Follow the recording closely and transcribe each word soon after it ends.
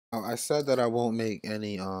I said that I won't make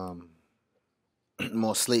any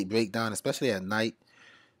more slate breakdown, especially at night.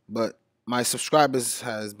 But my subscribers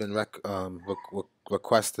has been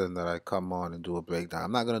requesting that I come on and do a breakdown.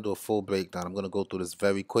 I'm not gonna do a full breakdown. I'm gonna go through this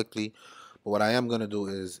very quickly. But what I am gonna do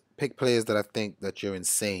is pick players that I think that you're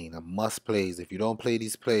insane. A must plays. If you don't play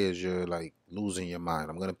these players, you're like losing your mind.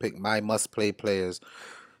 I'm gonna pick my must play players.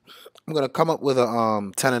 I'm gonna come up with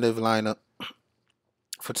a tentative lineup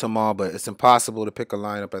for tomorrow, but it's impossible to pick a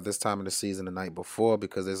lineup at this time of the season the night before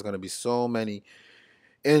because there's gonna be so many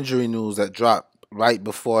injury news that drop right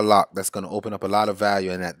before lock that's going to open up a lot of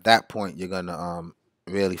value, and at that point you're going to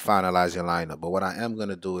really finalize your lineup. But what I am going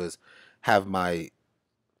to do is have my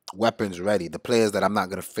weapons ready, the players that I'm not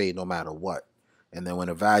going to fade no matter what, and then when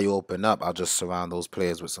the value open up, I'll just surround those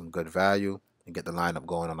players with some good value and get the lineup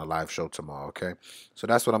going on a live show tomorrow. Okay, so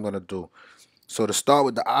that's what I'm going to do. So to start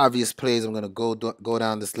with the obvious plays, I'm gonna go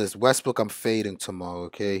down this list. Westbrook, I'm fading tomorrow.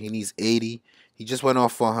 Okay, he needs 80. He just went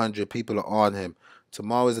off for 100. People are on him.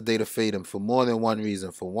 Tomorrow is the day to fade him for more than one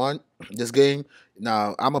reason. For one, this game.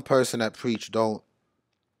 Now I'm a person that preach don't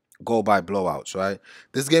go by blowouts. Right?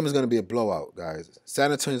 This game is gonna be a blowout, guys.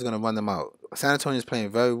 San Antonio's gonna run them out. San Antonio's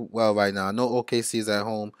playing very well right now. I know OKC is at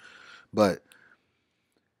home, but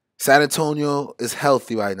San Antonio is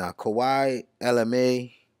healthy right now. Kawhi,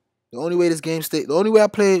 LMA. The only way this game stay, the only way I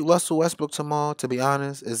play Russell Westbrook tomorrow, to be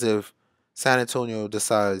honest, is if San Antonio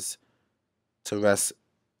decides to rest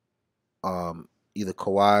either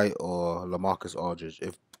Kawhi or LaMarcus Aldridge.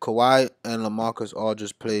 If Kawhi and LaMarcus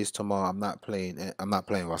Aldridge plays tomorrow, I'm not playing. I'm not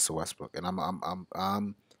playing Russell Westbrook, and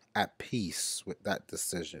I'm at peace with that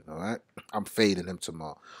decision. All right, I'm fading him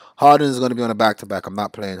tomorrow. Harden is going to be on a back to back. I'm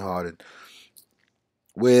not playing Harden.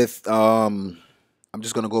 With I'm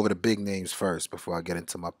just gonna go over the big names first before I get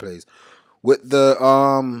into my plays. With the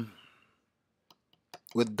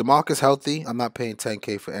with DeMarcus healthy, I'm not paying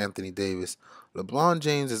 10K for Anthony Davis. LeBron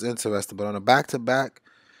James is interesting, but on a back to back,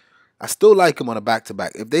 I still like him on a back to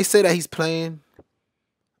back. If they say that he's playing,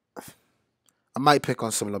 I might pick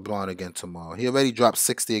on some LeBron again tomorrow. He already dropped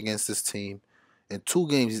 60 against this team. In 2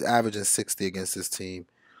 games, he's averaging 60 against this team.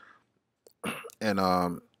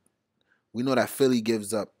 And we know that Philly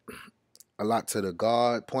gives up a lot to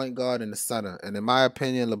the point guard, and the center. And in my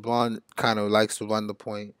opinion, LeBron kind of likes to run the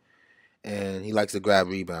point and he likes to grab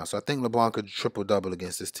rebounds. So I think LeBron could triple double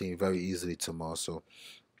against this team very easily tomorrow. So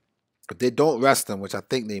if they don't rest him, which I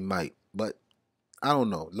think they might, but I don't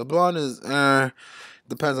know. LeBron is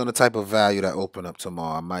depends on the type of value that open up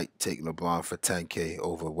tomorrow. I might take LeBron for 10K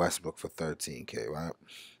over Westbrook for 13K, right?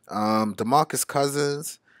 DeMarcus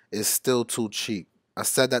Cousins is still too cheap. I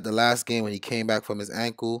said that the last game when he came back from his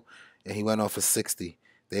ankle and he went off for 60.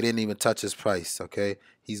 They didn't even touch his price, okay?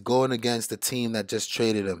 He's going against the team that just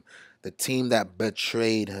traded him, the team that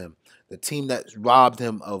betrayed him, the team that robbed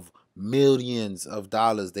him of millions of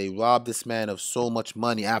dollars. They robbed this man of so much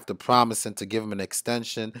money after promising to give him an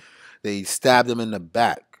extension. They stabbed him in the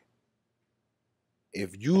back.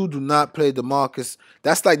 If you do not play DeMarcus,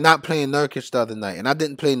 that's like not playing Nurkic the other night. And I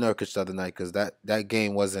didn't play Nurkic the other night because that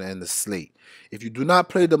game wasn't in the slate. If you do not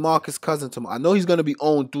play DeMarcus Cousins tomorrow, I know he's going to be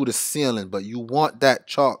owned through the ceiling, but you want that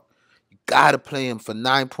chalk. You got to play him for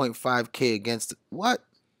 9.5K against what?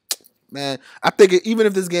 Man, I think even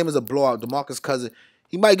if this game is a blowout, DeMarcus Cousins,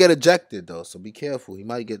 he might get ejected, though. So be careful. He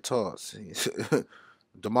might get tossed.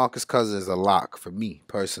 DeMarcus Cousins is a lock for me,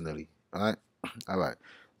 personally. All right? All right.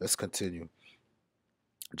 Let's continue.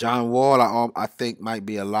 John Wall, I think might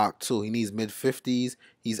be a lock too. He needs mid 50s.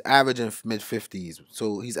 He's averaging mid 50s,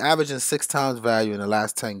 so he's averaging 6 times value in the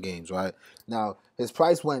last 10 games. Right now, his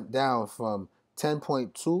price went down from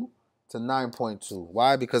 10.2 to 9.2.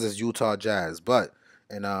 Why? Because it's Utah Jazz. But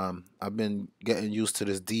and I've been getting used to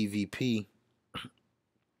this DVP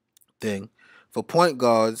thing for point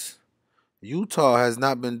guards. Utah has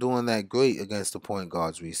not been doing that great against the point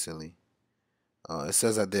guards recently. It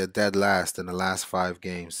says that they're dead last in the last 5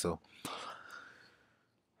 games. So,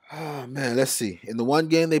 oh man, let's see. In the one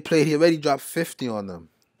game they played, he already dropped 50 on them.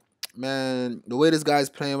 Man, the way this guy's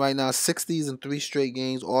playing right now, 60s in 3 straight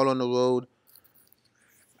games, all on the road.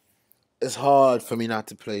 It's hard for me not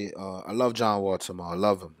to play. I love John Wall tomorrow. I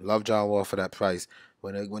love him. Love John Wall for that price.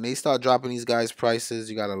 When they start dropping these guys' prices,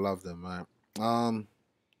 you gotta love them, man.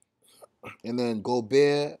 And then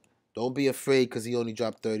Gobert, don't be afraid because he only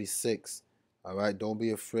dropped 36. All right, don't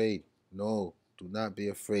be afraid. No, do not be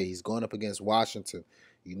afraid. He's going up against Washington.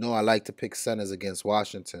 You know I like to pick centers against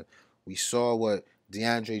Washington. We saw what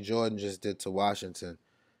DeAndre Jordan just did to Washington.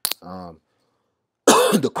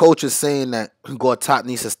 The coach is saying that Gortat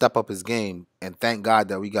needs to step up his game, and thank God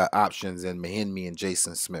that we got options in Mahinmi and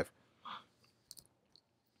Jason Smith.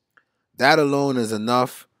 That alone is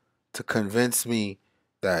enough to convince me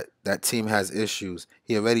that that team has issues.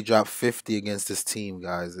 He already dropped 50 against this team,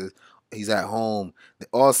 guys. He's at home.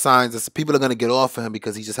 All signs is people are gonna get off of him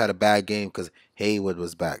because he just had a bad game because Hayward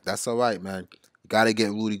was back. That's all right, man. You gotta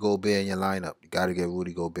get Rudy Gobert in your lineup. You gotta get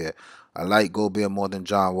Rudy Gobert. I like Gobert more than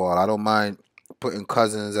John Wall. I don't mind putting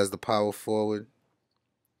Cousins as the power forward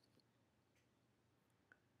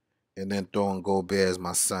and then throwing Gobert as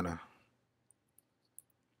my center.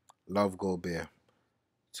 Love Gobert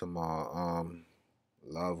tomorrow.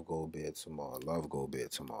 Love Gobert tomorrow. Love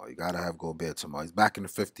Gobert tomorrow. You gotta have Gobert tomorrow. He's back in the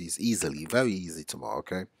 50s easily, very easy tomorrow.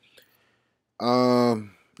 Okay.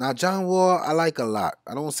 Now John Wall, I like a lot.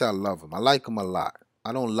 I don't say I love him. I like him a lot.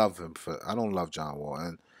 I don't love him for. I don't love John Wall,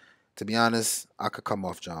 and to be honest, I could come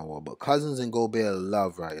off John Wall, but Cousins and Gobert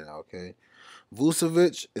love right now. Okay.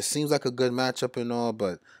 Vucevic, it seems like a good matchup and all,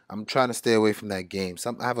 but I'm trying to stay away from that game.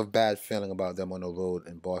 I have a bad feeling about them on the road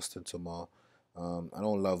in Boston tomorrow. I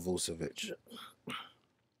don't love Vucevic.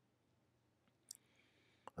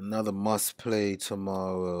 Another must play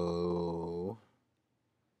tomorrow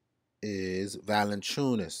is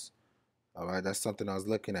Valanciunas. All right, that's something I was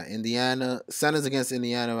looking at. Indiana centers against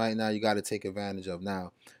Indiana right now. You got to take advantage of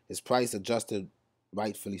now. His price adjusted,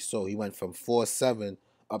 rightfully so. He went from 4.7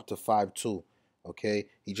 up to 5.2. Okay,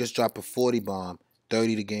 he just dropped a 40 bomb,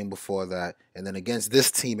 30 the game before that, and then against this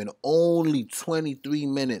team in only 23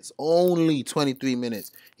 minutes,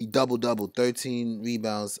 he doubled, 13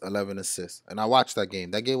 rebounds, 11 assists. And I watched that game.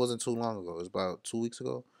 That game wasn't too long ago. It was about 2 weeks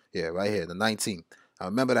ago. Yeah, right here, the 19th. I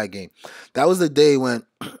remember that game. That was the day when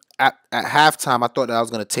at halftime I thought that I was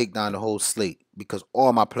gonna take down the whole slate because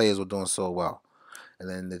all my players were doing so well. And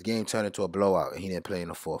then the game turned into a blowout, and he didn't play in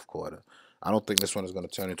the fourth quarter. I don't think this one is going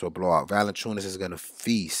to turn into a blowout. Valanciunas is going to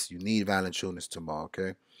feast. You need Valanciunas tomorrow,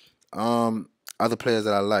 okay? Other players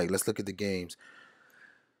that I like. Let's look at the games.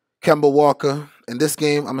 Kemba Walker. In this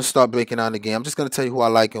game, I'm going to start breaking down the game. I'm just going to tell you who I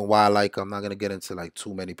like and why I like him. I'm not going to get into like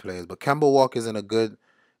too many players. But Kemba Walker is in a good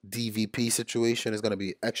DVP situation. It's going to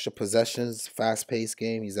be extra possessions, fast-paced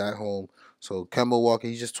game. He's at home. So Kemba Walker,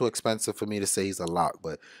 he's just too expensive for me to say he's a lock.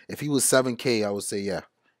 But if he was 7K, I would say, yeah,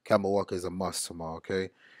 Kemba Walker is a must tomorrow, okay?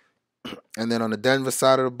 And then on the Denver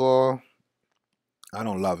side of the ball, I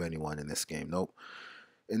don't love anyone in this game. Nope.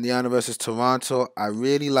 Indiana versus Toronto, I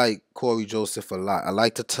really like Corey Joseph a lot. I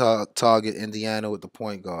like to target Indiana with the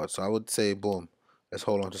point guard. So I would say, boom, let's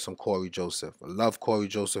hold on to some Corey Joseph. I love Corey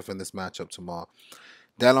Joseph in this matchup tomorrow.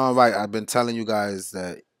 Delon Wright, I've been telling you guys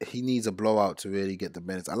that he needs a blowout to really get the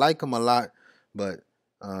minutes. I like him a lot, but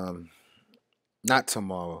not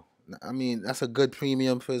tomorrow. I mean, that's a good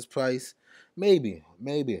premium for his price. Maybe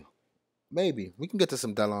we can get to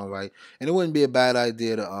some Delon Wright, and it wouldn't be a bad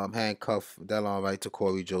idea to handcuff Delon Wright to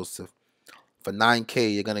Corey Joseph for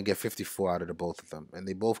 9K. You're gonna get 54 out of the both of them, and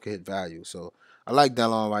they both can hit value. So I like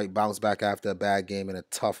Delon Wright bounce back after a bad game in a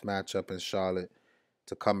tough matchup in Charlotte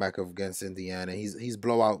to come back up against Indiana. He's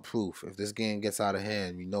blowout proof. If this game gets out of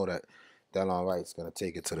hand, you know that Delon Wright's gonna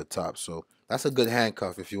take it to the top. So that's a good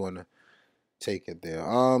handcuff if you want to take it there.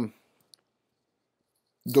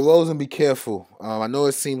 DeRozan, be careful. I know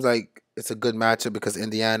it seems like it's a good matchup because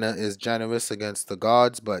Indiana is generous against the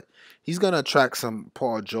guards, but he's gonna attract some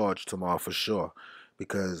Paul George tomorrow for sure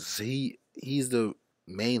because he's the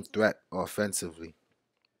main threat offensively.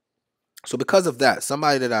 So because of that,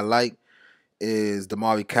 somebody that I like is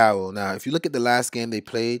Damari Carroll. Now, if you look at the last game they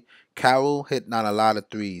played, Carroll hit not a lot of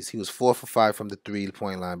threes. He was 4 for 5 from the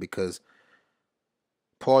 3-point line because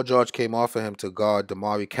Paul George came off of him to guard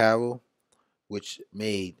Damari Carroll, which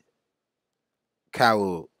made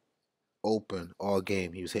Carroll open all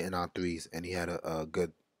game. He was hitting on threes, and he had a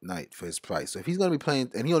good night for his price. So if he's going to be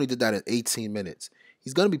playing, and he only did that in 18 minutes,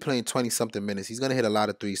 he's going to be playing 20-something minutes. He's going to hit a lot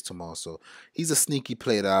of threes tomorrow. So he's a sneaky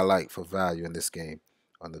play that I like for value in this game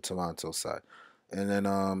on the Toronto side. And then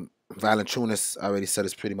Valanciunas, I already said,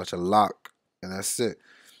 is pretty much a lock, and that's it.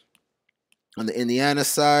 On the Indiana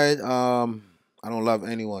side, I don't love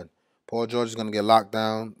anyone. Paul George is going to get locked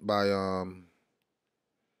down by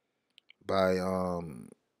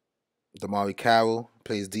Damari Carroll.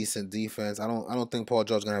 Plays decent defense. I don't think Paul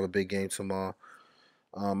George is gonna have a big game tomorrow.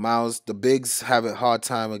 Miles, the bigs have a hard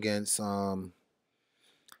time against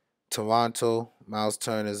Toronto. Miles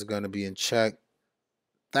Turner is gonna be in check.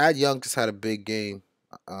 Thad Young just had a big game.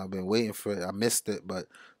 I've been waiting for it. I missed it, but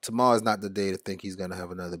tomorrow is not the day to think he's gonna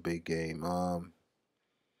have another big game.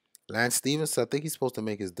 Lance Stevenson, I think he's supposed to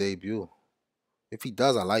make his debut. If he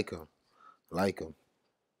does, I like him. Like him.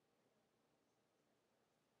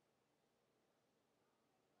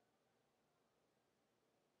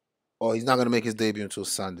 Oh, he's not gonna make his debut until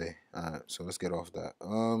Sunday. All right, so let's get off that.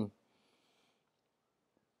 And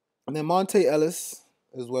then Monte Ellis.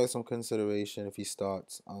 is worth some consideration if he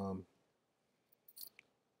starts.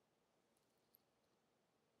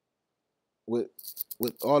 With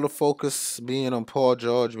with all the focus being on Paul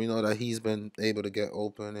George, we know that he's been able to get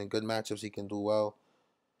open and good matchups. He can do well.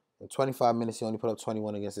 In 25 minutes, he only put up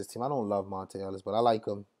 21 against his team. I don't love Monte Ellis, but I like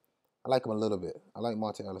him. I like him a little bit. I like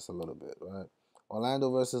Monte Ellis a little bit, right?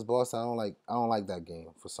 Orlando versus Boston, I don't like that game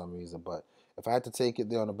for some reason. But if I had to take it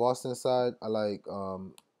there on the Boston side, I like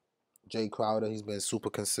Jay Crowder. He's been super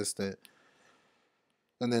consistent.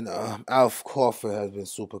 And then Alf Crawford has been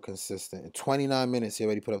super consistent. In 29 minutes, he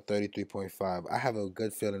already put up 33.5. I have a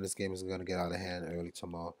good feeling this game is going to get out of hand early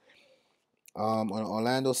tomorrow. On the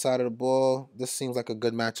Orlando side of the ball, this seems like a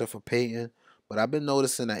good matchup for Peyton. But I've been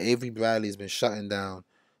noticing that Avery Bradley's been shutting down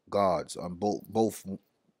guards on both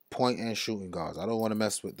point and shooting guards. I don't want to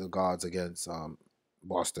mess with the guards against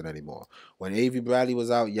Boston anymore. When Avery Bradley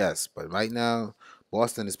was out, yes. But right now,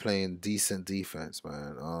 Boston is playing decent defense,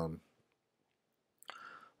 man.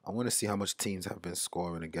 I want to see how much teams have been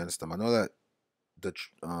scoring against them. I know that the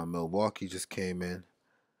Milwaukee just came in,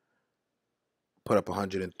 put up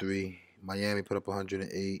 103. Miami put up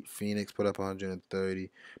 108. Phoenix put up 130.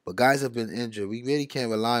 But guys have been injured. We really can't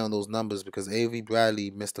rely on those numbers because Avery Bradley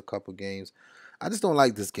missed a couple games. I just don't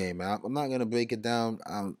like this game, man. I'm not gonna break it down.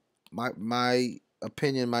 My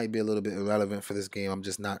opinion might be a little bit irrelevant for this game. I'm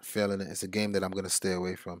just not feeling it. It's a game that I'm gonna stay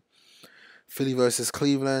away from. Philly versus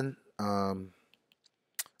Cleveland.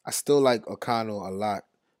 I still like O'Connell a lot,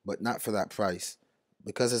 but not for that price.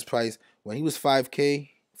 Because his price, when he was 5K,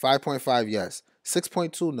 5.5, yes.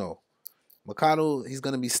 6.2, no. McConnell, he's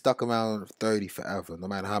going to be stuck around 30 forever, no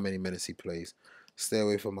matter how many minutes he plays. Stay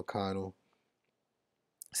away from McConnell.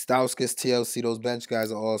 Stauskas, TLC, those bench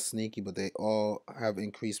guys are all sneaky, but they all have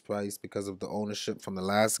increased price because of the ownership from the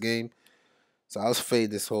last game. So I was fade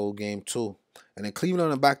this whole game too. And then Cleveland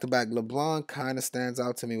on a back-to-back, LeBron kind of stands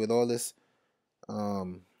out to me with all this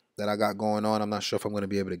that I got going on. I'm not sure if I'm going to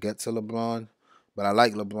be able to get to LeBron, but I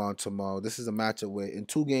like LeBron tomorrow. This is a matchup where in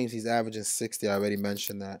 2 games he's averaging 60. I already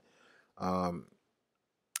mentioned that.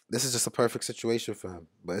 This is just a perfect situation for him.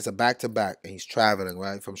 But it's a back-to-back, and he's traveling,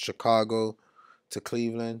 right, from Chicago to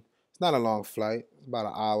Cleveland. It's not a long flight. It's about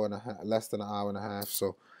an hour and a half, less than an hour and a half.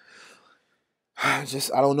 So I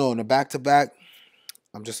don't know. In the back-to-back,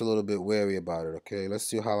 I'm just a little bit wary about it, okay? Let's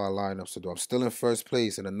see how our lineups are doing. I'm still in first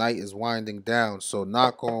place, and the night is winding down. So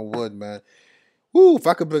knock on wood, man. Woo, if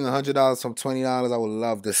I could bring $100 from $20, I would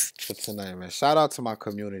love this for tonight, man. Shout out to my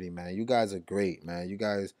community, man. You guys are great, man. You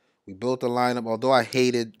guys, we built a lineup. Although I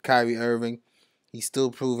hated Kyrie Irving, he's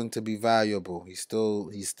still proving to be valuable. He's still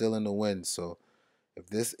in the win. So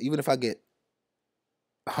even if I get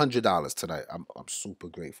 $100 tonight, I'm super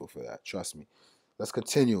grateful for that. Trust me. Let's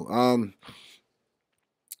continue.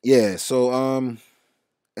 Yeah, so and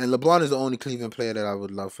LeBron is the only Cleveland player that I would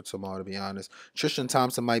love for tomorrow, to be honest. Tristan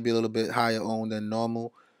Thompson might be a little bit higher owned than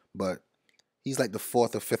normal, but he's like the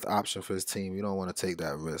 4th or 5th option for his team. You don't want to take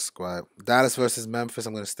that risk, right? Dallas versus Memphis,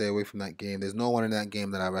 I'm going to stay away from that game. There's no one in that game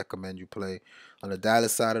that I recommend you play. On the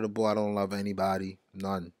Dallas side of the ball, I don't love anybody.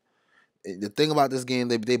 None. The thing about this game,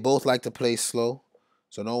 they both like to play slow,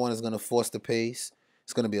 so no one is going to force the pace.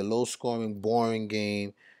 It's going to be a low-scoring, boring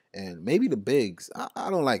game. And maybe the bigs. I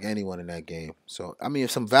don't like anyone in that game. So, I mean,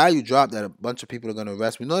 if some value dropped that a bunch of people are going to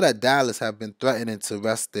rest. We know that Dallas have been threatening to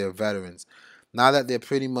rest their veterans. Now that they're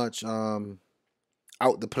pretty much out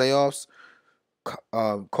the playoffs,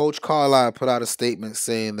 Coach Carlisle put out a statement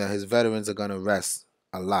saying that his veterans are going to rest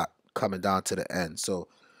a lot coming down to the end. So,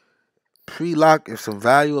 pre-lock, if some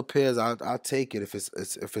value appears, I'll take it if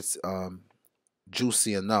it's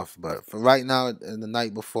juicy enough. But for right now and the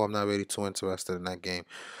night before, I'm not really too interested in that game.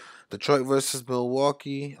 Detroit versus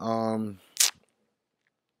Milwaukee.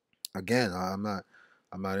 Again, I'm not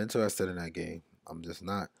interested in that game. I'm just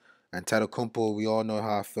not. And Tetakumpo, we all know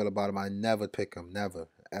how I feel about him. I never pick him, never,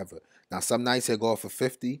 ever. Now, some nights he'll go off for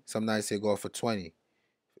 50. Some nights he'll go off for 20.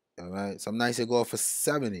 All right. Some nights he'll go off for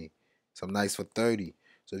 70. Some nights for 30.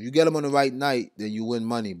 So if you get him on the right night, then you win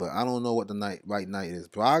money. But I don't know what the right night is.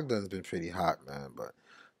 Brogdon's been pretty hot, man. But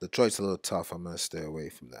Detroit's a little tough. I'm gonna stay away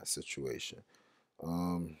from that situation.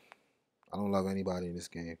 I don't love anybody in this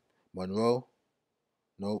game. Monroe,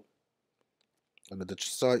 nope. On the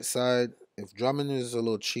Detroit side, if Drummond is a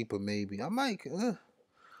little cheaper, maybe I might.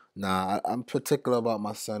 Nah, I'm particular about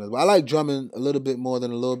my centers, but I like Drummond a little bit more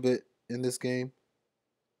than a little bit in this game.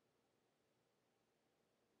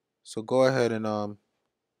 So go ahead and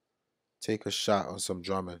take a shot on some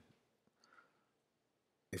Drummond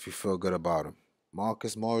if you feel good about him.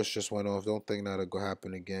 Marcus Morris just went off. Don't think that'll go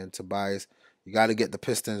happen again. Tobias, you got to get the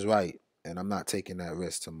Pistons right. and I'm not taking that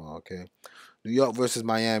risk tomorrow. Okay, New York versus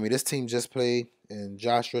Miami. This team just played, and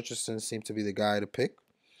Josh Richardson seemed to be the guy to pick.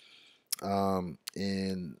 And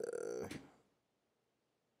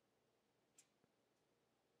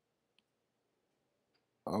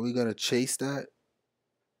are we gonna chase that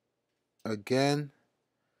again?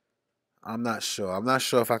 I'm not sure. I'm not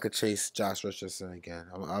sure if I could chase Josh Richardson again.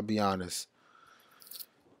 I'll be honest.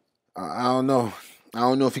 I don't know. I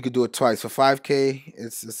don't know if he could do it twice for 5K.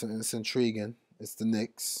 It's intriguing. It's the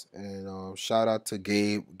Knicks, and shout out to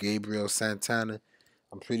Gabriel Santana.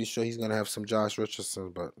 I'm pretty sure he's gonna have some Josh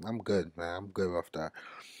Richardson, but I'm good, man. I'm good off that.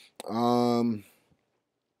 Um,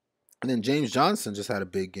 and then James Johnson just had a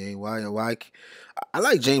big game. Why? I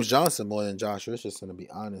like James Johnson more than Josh Richardson, to be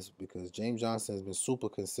honest, because James Johnson has been super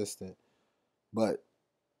consistent. But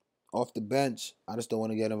off the bench, I just don't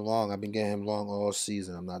want to get him long. I've been getting him long all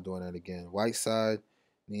season. I'm not doing that again. Whiteside,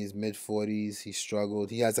 in his mid-40s, he struggled.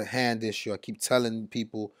 He has a hand issue. I keep telling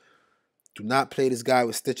people, do not play this guy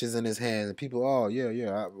with stitches in his hand. And people, oh, yeah.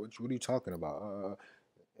 What are you talking about?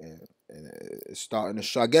 And it's starting to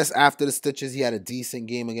show. I guess after the stitches, he had a decent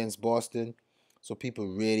game against Boston. So people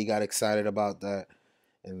really got excited about that.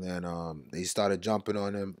 And then they started jumping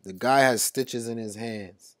on him. The guy has stitches in his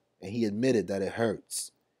hands. And he admitted that it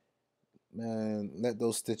hurts. Man, let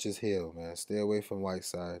those stitches heal, man. Stay away from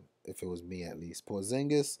Whiteside, if it was me at least.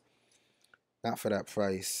 Porzingis, not for that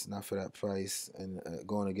price. Not for that price. And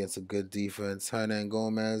going against a good defense. Hernan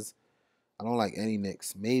Gomez, I don't like any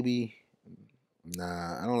Knicks. Maybe,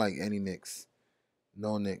 nah, I don't like any Knicks.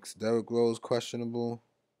 No Knicks. Derrick Rose, questionable.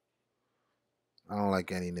 I don't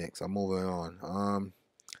like any Knicks. I'm moving on.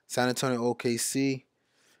 San Antonio OKC.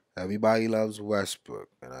 Everybody loves Westbrook,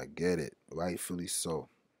 and I get it. Rightfully so.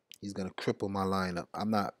 He's gonna cripple my lineup.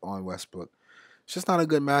 I'm not on Westbrook. It's just not a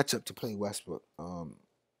good matchup to play Westbrook. I'm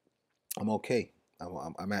okay.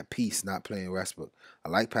 I'm at peace not playing Westbrook. I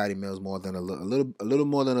like Patty Mills more than a little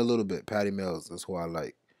more than a little bit. Patty Mills is who I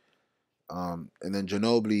like. And then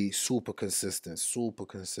Ginobili, super consistent, super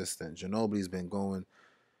consistent. Ginobili's been going.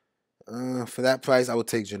 For that price, I would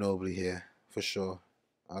take Ginobili here for sure.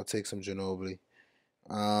 I'll take some Ginobili.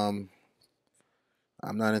 Um,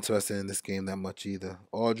 I'm not interested in this game that much either.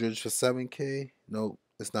 Aldridge for 7K. Nope,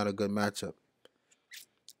 it's not a good matchup.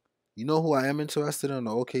 You know who I am interested in on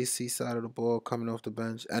the OKC side of the ball coming off the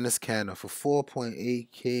bench? Ennis Canner for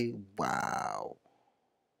 4.8K. Wow.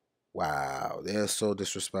 Wow. They're so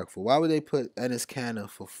disrespectful. Why would they put Ennis Canner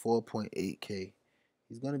for 4.8K?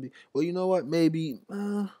 He's going to be. Well, you know what? Maybe.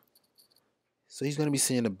 So he's going to be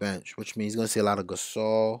seeing the bench, which means he's going to see a lot of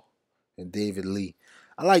Gasol and David Lee.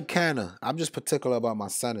 I like Canner. I'm just particular about my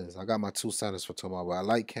centers. I got my two centers for tomorrow, but I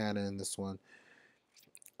like Canner in this one.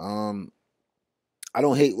 I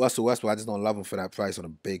don't hate Russell Westbrook. I just don't love him for that price on a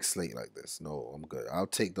big slate like this. No, I'm good. I'll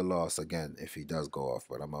take the loss again if he does go off,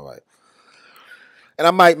 but I'm all right. And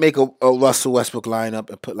I might make a Russell Westbrook lineup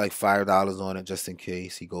and put like $5 on it just in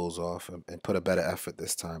case he goes off and put a better effort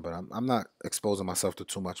this time. But I'm not exposing myself to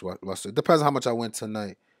too much Russell. It depends on how much I win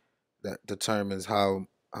tonight. That determines how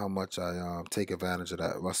much I take advantage of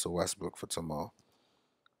that Russell Westbrook for tomorrow.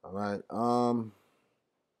 All right.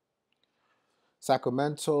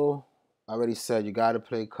 Sacramento. I already said you got to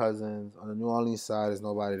play Cousins. On the New Orleans side, there's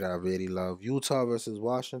nobody that I really love. Utah versus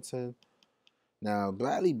Washington. Now,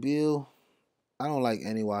 Bradley Beal, I don't like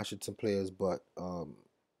any Washington players but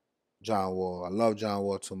John Wall. I love John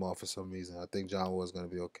Wall tomorrow for some reason. I think John Wall is going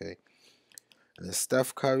to be okay. And then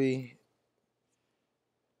Steph Curry,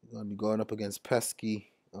 going to be going up against pesky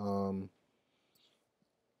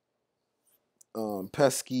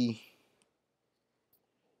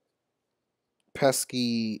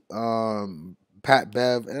pesky Pat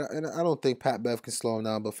Bev, and I don't think Pat Bev can slow him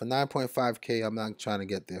down. But for 9.5K, I'm not trying to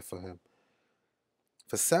get there for him.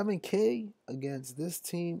 For 7K against this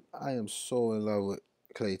team, I am so in love with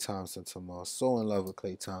Klay Thompson tomorrow. So in love with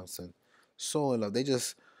Klay Thompson. So in love. They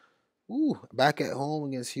just back at home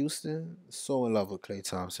against Houston. So in love with Klay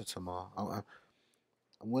Thompson tomorrow.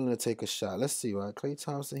 I'm willing to take a shot. Let's see, right? Klay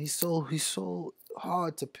Thompson, he's so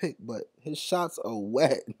hard to pick, but his shots are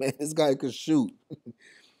wet, man. This guy can shoot.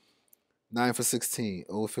 9 for 16,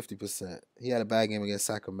 over 50%. He had a bad game against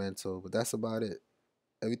Sacramento, but that's about it.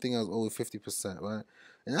 Everything else over 50%, right?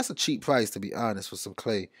 And that's a cheap price, to be honest, for some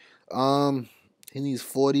Klay. He needs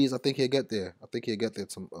 40s. I think he'll get there. I think he'll get there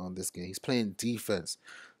this game. He's playing defense.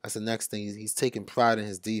 That's the next thing. He's taking pride in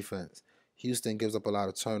his defense. Houston gives up a lot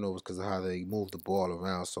of turnovers because of how they move the ball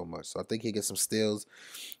around so much. So I think he'll get some steals.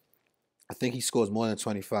 I think he scores more than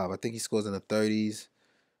 25. I think he scores in the 30s.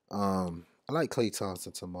 I like Klay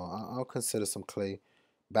Thompson tomorrow. I'll consider some Klay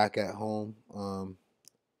back at home.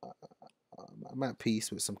 I'm at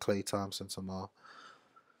peace with some Klay Thompson tomorrow.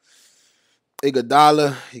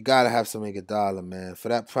 Iguodala, you gotta have some Iguodala, man. For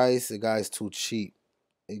that price, the guy's too cheap.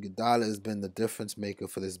 Iguodala has been the difference maker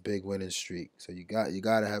for this big winning streak. So you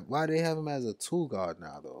gotta have. Why do they have him as a two guard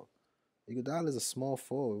now though? Iguodala is a small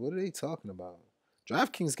forward. What are they talking about?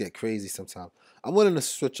 DraftKings get crazy sometimes. I'm willing to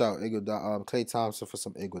switch out Klay Thompson for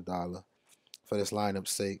some Iguodala for this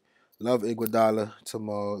lineup's sake. Love Iguodala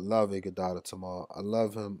tomorrow. Love Iguodala tomorrow. I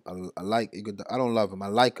love him. I like Iguodala. I don't love him. I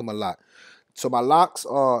like him a lot. So my locks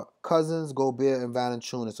are Cousins, Gobert, and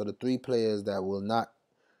Valanciunas. So the three players that will not.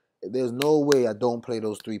 There's no way I don't play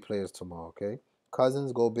those three players tomorrow. Okay,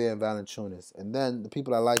 Cousins, Gobert, and Valanciunas. And then the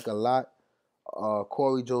people I like a lot are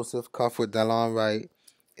Corey Joseph, Cufford, Delon Wright,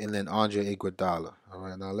 and then Andre Iguodala. All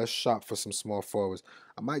right, now let's shop for some small forwards.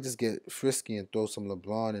 I might just get frisky and throw some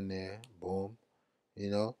LeBron in there. Boom,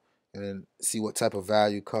 you know, and then see what type of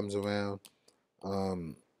value comes around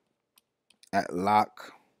um, at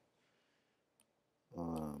lock.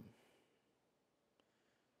 Um,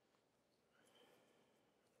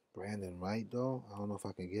 Brandon Wright though, I don't know if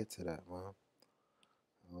I can get to that, man.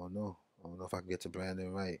 I don't know. I don't know if I can get to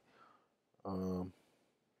Brandon Wright. Um,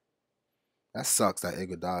 that sucks that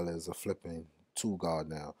Iguodala is a flipping two guard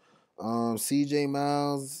now. CJ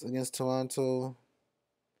Miles against Toronto.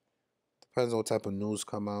 Depends on what type of news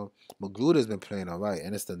come out. Magruder's been playing all right,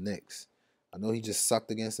 and it's the Knicks. I know he just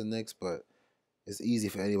sucked against the Knicks, but it's easy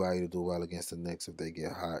for anybody to do well against the Knicks if they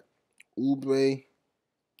get hot. Oubre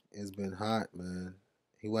has been hot, man.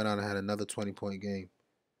 He went on and had another 20-point game.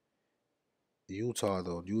 Utah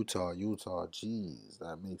though, Utah. Jeez,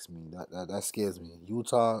 that makes me that scares me.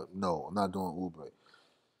 Utah, no, I'm not doing Oubre.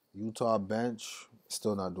 Utah bench,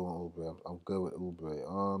 still not doing Oubre. I'm good with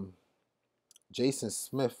Oubre. Jason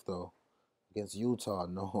Smith though against Utah,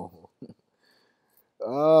 no.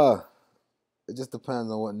 It just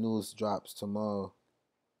depends on what news drops tomorrow.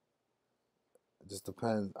 It just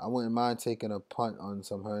depends. I wouldn't mind taking a punt on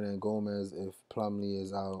some Hernan Gomez if Plumlee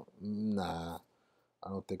is out. Nah, I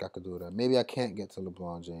don't think I could do that. Maybe I can't get to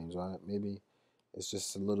LeBron James, right? Maybe it's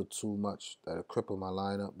just a little too much that'll cripple my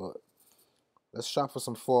lineup. But let's shop for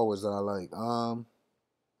some forwards that I like.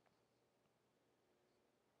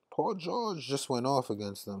 Paul George just went off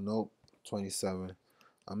against them. Nope, 27.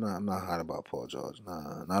 I'm not hot about Paul George.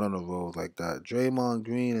 Nah, not on the road like that. Draymond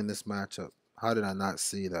Green in this matchup. How did I not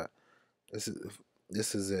see that? This is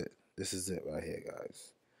this is it. This is it right here,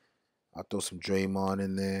 guys. I'll throw some Draymond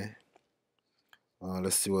in there.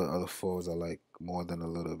 Let's see what other forwards I like more than a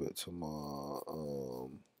little bit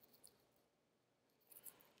tomorrow.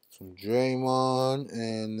 Some Draymond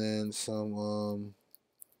and then some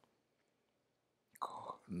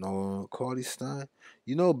no Cardi Stein.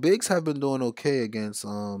 You know, bigs have been doing okay against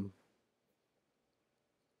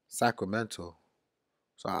Sacramento.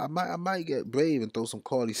 So I might get brave and throw some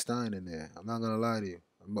Cardi Stein in there. I'm not gonna lie to you.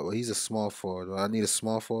 But he's a small forward. I need a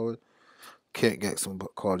small forward. Can't get some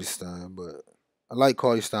Cardi Stein, but I like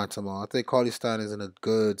Cardi Stein tomorrow. I think Cardi Stein is in a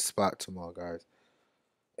good spot tomorrow, guys.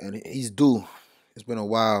 And he's due. It's been a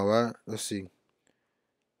while, right? Let's see.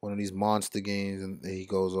 One of these monster games and he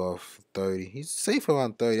goes off 30. He's safe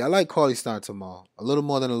around 30. I like Cardi Stein tomorrow. A little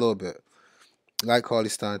more than a little bit. I like Cardi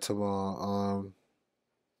Stein tomorrow.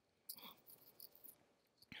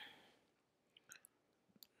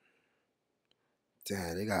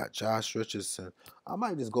 Damn, they got Josh Richardson. I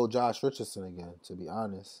might just go Josh Richardson again, to be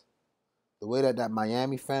honest. The way that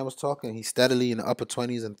Miami fan was talking, he's steadily in the upper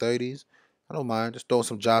 20s and 30s. I don't mind. Just throw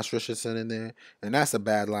some Josh Richardson in there. And that's a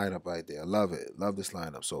bad lineup right there. I love it. Love this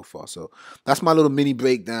lineup so far. So that's my little mini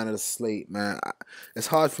breakdown of the slate, man. It's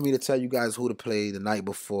hard for me to tell you guys who to play the night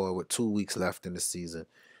before with 2 weeks left in the season.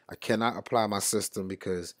 I cannot apply my system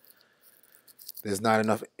because there's not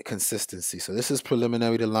enough consistency. So this is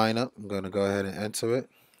preliminary to lineup. I'm going to go ahead and enter it.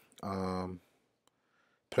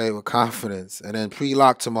 Play with confidence, and then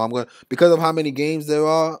pre-lock tomorrow. I'm gonna, because of how many games there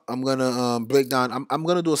are, I'm gonna break down. I'm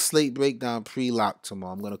gonna do a slate breakdown pre-lock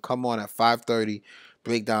tomorrow. I'm gonna come on at 5:30,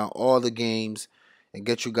 break down all the games, and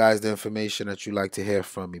get you guys the information that you like to hear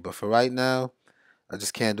from me. But for right now, I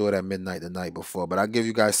just can't do it at midnight the night before. But I'll give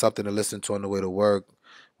you guys something to listen to on the way to work,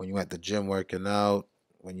 when you're at the gym working out,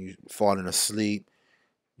 when you falling asleep.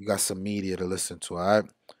 You got some media to listen to. All right.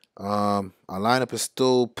 Our lineup is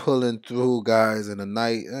still pulling through, guys, in the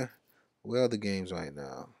night. Where are the games right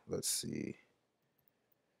now? Let's see.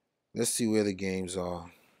 Let's see where the games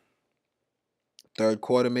are. Third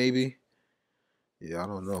quarter, maybe? Yeah, I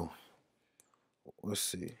don't know. Let's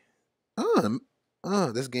see.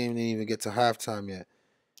 This game didn't even get to halftime yet.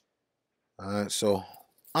 All right, so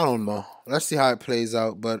I don't know. Let's see how it plays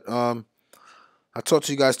out. But I'll talk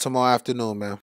to you guys tomorrow afternoon, man.